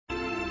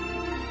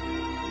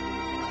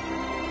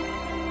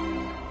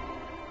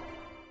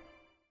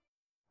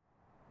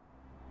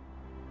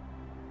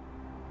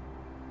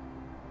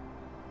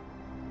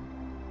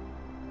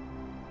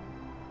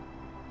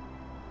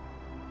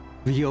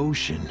The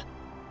ocean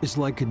is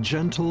like a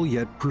gentle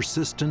yet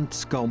persistent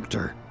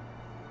sculptor,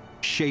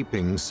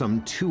 shaping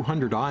some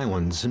 200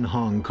 islands in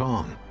Hong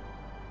Kong.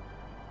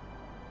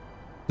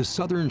 The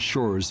southern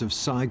shores of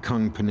Sai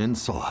Kung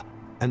Peninsula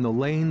and the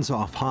lanes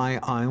off Hai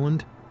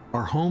Island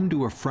are home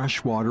to a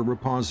freshwater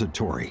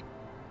repository.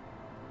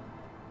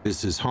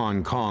 This is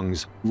Hong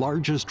Kong's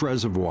largest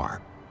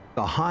reservoir,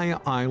 the Hai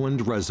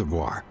Island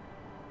Reservoir.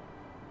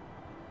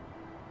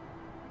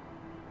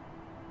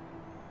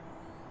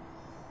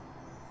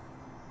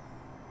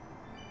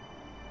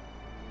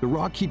 The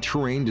rocky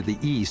terrain to the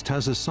east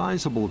has a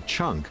sizable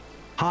chunk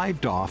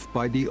hived off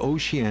by the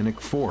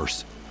oceanic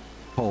force,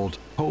 called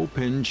Po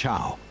Pin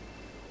Chow.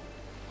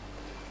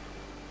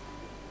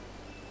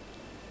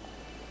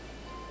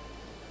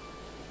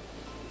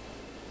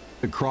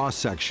 The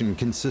cross-section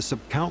consists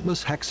of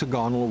countless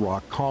hexagonal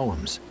rock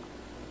columns,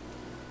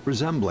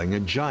 resembling a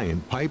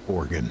giant pipe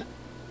organ.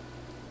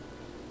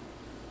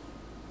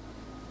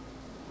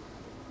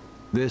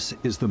 This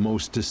is the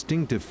most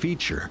distinctive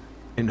feature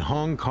in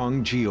Hong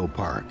Kong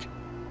Geopark.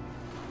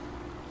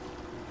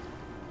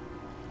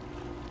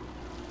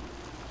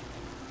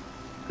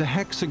 The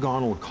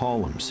hexagonal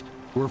columns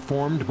were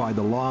formed by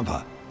the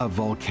lava of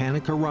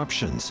volcanic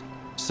eruptions,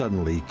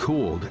 suddenly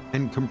cooled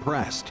and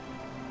compressed.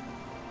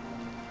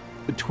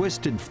 The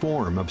twisted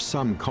form of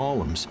some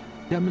columns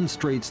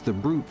demonstrates the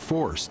brute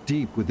force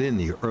deep within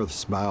the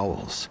Earth's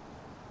bowels.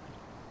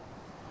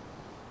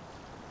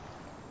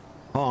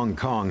 Hong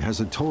Kong has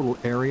a total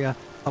area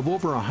of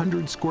over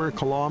 100 square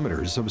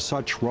kilometers of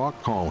such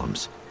rock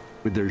columns.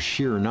 With their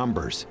sheer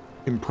numbers,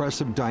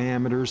 impressive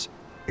diameters,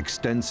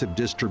 extensive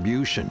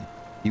distribution,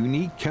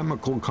 unique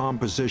chemical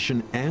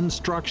composition, and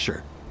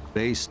structure,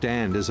 they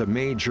stand as a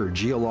major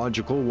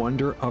geological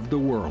wonder of the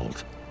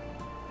world.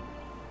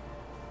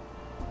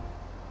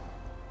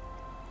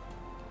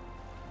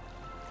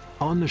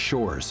 On the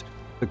shores,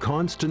 the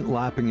constant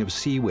lapping of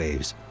sea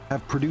waves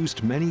have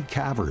produced many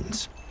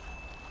caverns,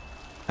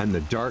 and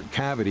the dark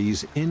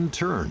cavities, in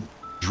turn,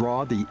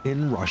 draw the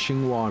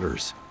inrushing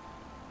waters.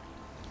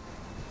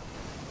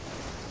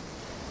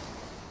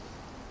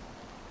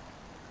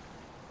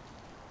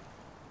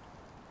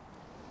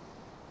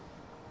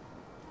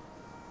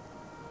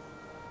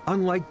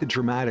 Unlike the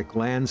dramatic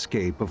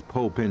landscape of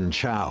Po Pin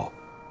Chow,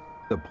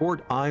 the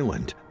port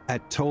island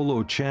at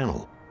Tolo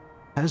Channel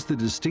has the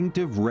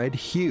distinctive red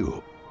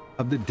hue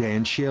of the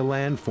Danxia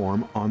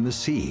landform on the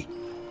sea.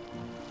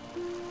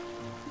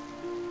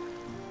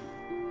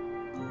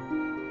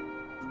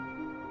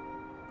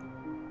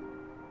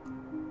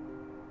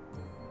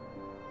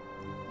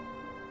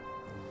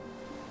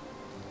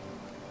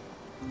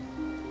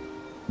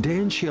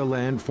 Danxia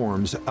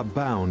landforms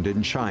abound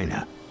in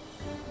China,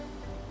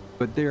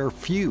 but they are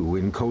few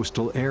in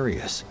coastal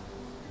areas.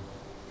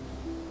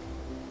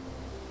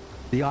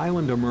 The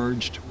island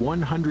emerged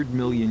 100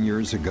 million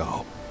years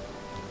ago.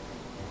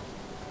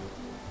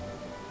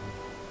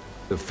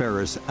 The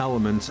ferrous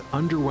elements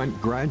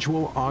underwent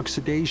gradual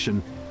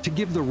oxidation to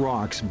give the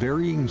rocks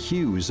varying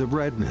hues of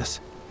redness.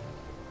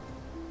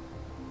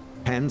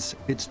 Hence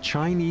its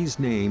Chinese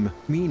name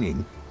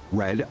meaning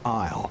Red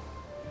Isle.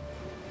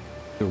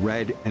 The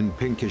red and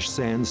pinkish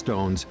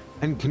sandstones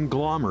and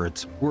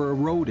conglomerates were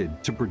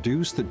eroded to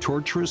produce the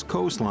tortuous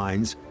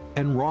coastlines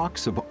and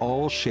rocks of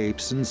all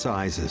shapes and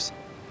sizes.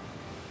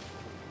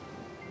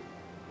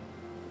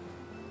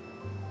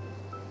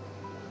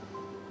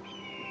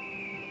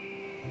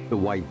 The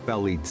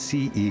white-bellied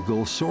sea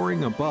eagle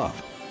soaring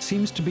above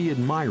seems to be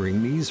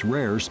admiring these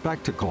rare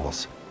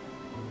spectacles.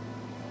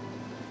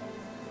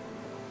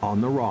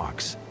 On the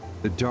rocks,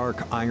 the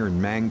dark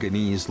iron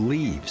manganese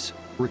leaves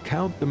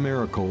recount the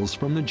miracles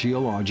from the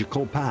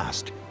geological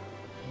past.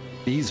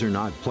 These are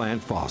not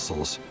plant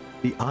fossils.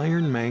 The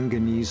iron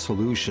manganese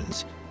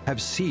solutions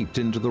have seeped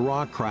into the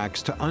rock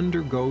cracks to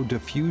undergo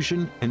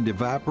diffusion and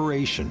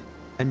evaporation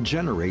and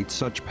generate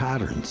such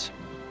patterns.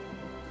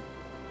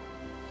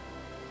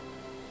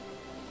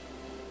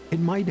 It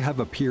might have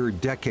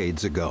appeared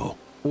decades ago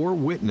or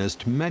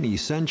witnessed many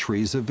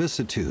centuries of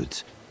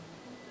vicissitudes.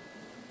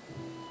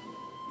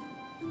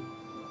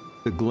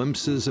 The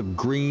glimpses of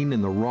green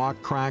in the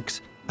rock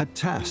cracks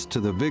attest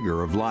to the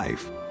vigor of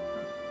life.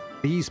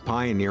 These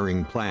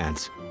pioneering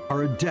plants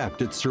are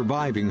adept at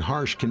surviving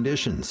harsh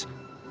conditions.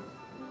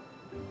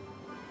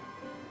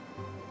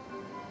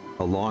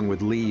 Along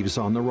with leaves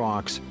on the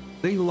rocks,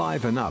 they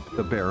liven up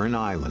the barren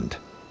island.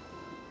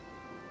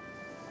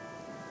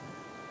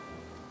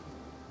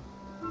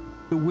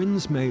 The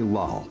winds may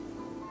lull,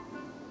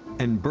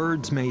 and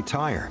birds may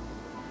tire,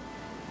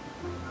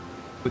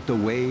 but the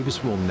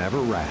waves will never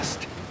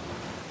rest.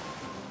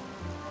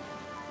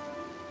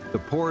 The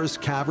porous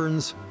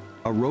caverns,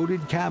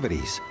 eroded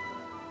cavities,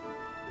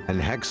 and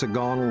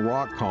hexagonal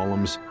rock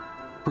columns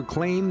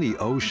proclaim the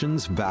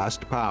ocean's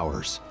vast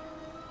powers.